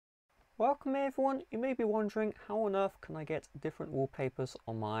Welcome everyone. You may be wondering, how on earth can I get different wallpapers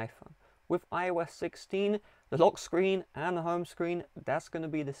on my iPhone? With iOS 16, the lock screen and the home screen, that's going to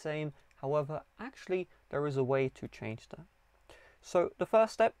be the same. However, actually there is a way to change that. So the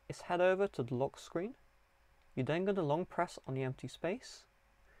first step is head over to the lock screen. You're then going to long press on the empty space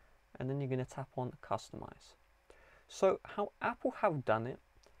and then you're going to tap on customize. So how Apple have done it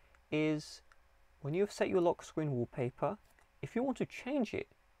is when you've set your lock screen wallpaper, if you want to change it,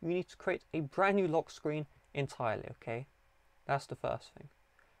 you need to create a brand new lock screen entirely, okay? That's the first thing.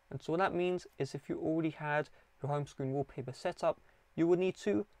 And so what that means is if you already had your home screen wallpaper set up, you would need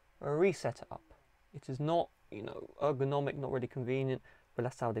to reset it up. It is not, ergonomic, not really convenient, but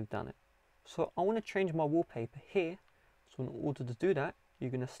that's how they've done it. So I want to change my wallpaper here. So in order to do that, you're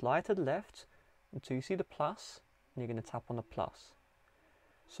going to slide to the left until you see the plus, and you're going to tap on the plus.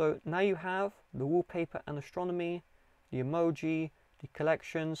 So now you have the wallpaper and astronomy, the emoji, the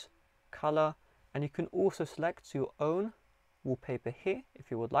collections, color, and you can also select your own wallpaper here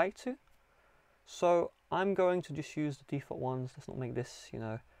if you would like to. So I'm going to just use the default ones. Let's not make this,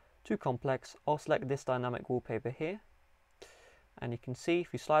 too complex. I'll select this dynamic wallpaper here. And you can see if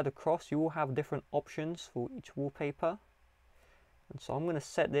you slide across, you will have different options for each wallpaper. And so I'm going to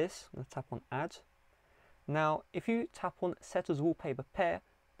set this. I'm going to tap on add. Now, if you tap on set as wallpaper pair,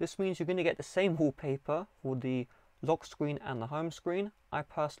 this means you're going to get the same wallpaper for the lock screen and the home screen. I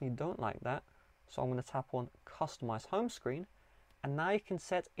personally don't like that, so I'm going to tap on customize home screen, and now you can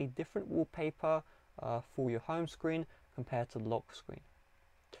set a different wallpaper for your home screen compared to the lock screen.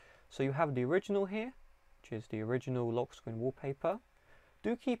 So you have the original here, which is the original lock screen wallpaper.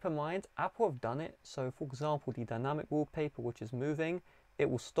 Do keep in mind, Apple have done it. So for example, the dynamic wallpaper, which is moving, it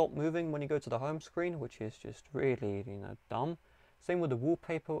will stop moving when you go to the home screen, which is just really dumb. Same with the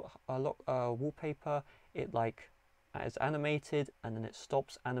wallpaper, wallpaper, it is animated and then it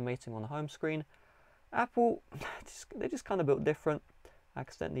stops animating on the home screen. Apple, they just kind of built different.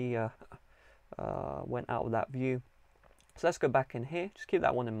 Accidentally went out of that view. So let's go back in here. Just keep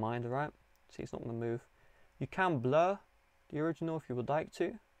that one in mind, alright? See, it's not going to move. You can blur the original if you would like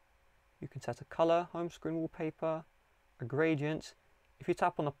to. You can set a color, home screen wallpaper, a gradient. If you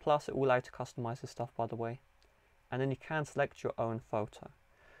tap on the plus, it will allow you to customize this stuff, by the way. And then you can select your own photo.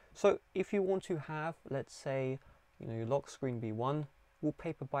 So if you want to have, let's say, your lock screen be one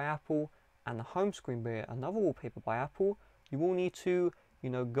wallpaper by Apple and the home screen be another wallpaper by Apple, you will need to,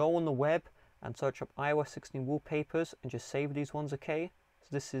 go on the web and search up iOS 16 wallpapers and just save these ones, okay? So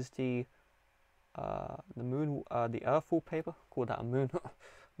this is the moon, the Earth wallpaper. Call that a moon.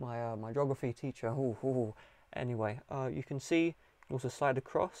 my geography teacher. Ooh. Anyway, you can see you can also slide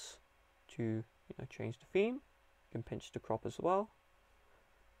across to change the theme. You can pinch the crop as well,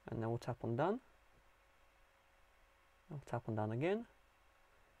 and then we'll tap on done. I'll tap on done again,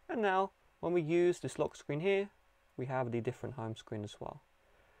 and now when we use this lock screen here, we have the different home screen as well.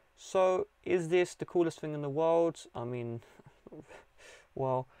 So is this the coolest thing in the world? I mean,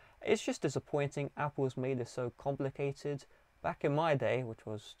 well, it's just disappointing. Apple has made this so complicated. Back in my day, which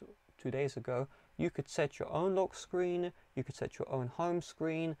was 2 days ago, you could set your own lock screen, you could set your own home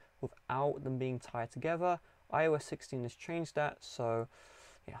screen without them being tied together. iOS 16 has changed that, so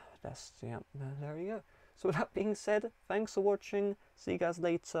yeah, there you go. So with that being said, thanks for watching. See you guys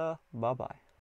later. Bye bye.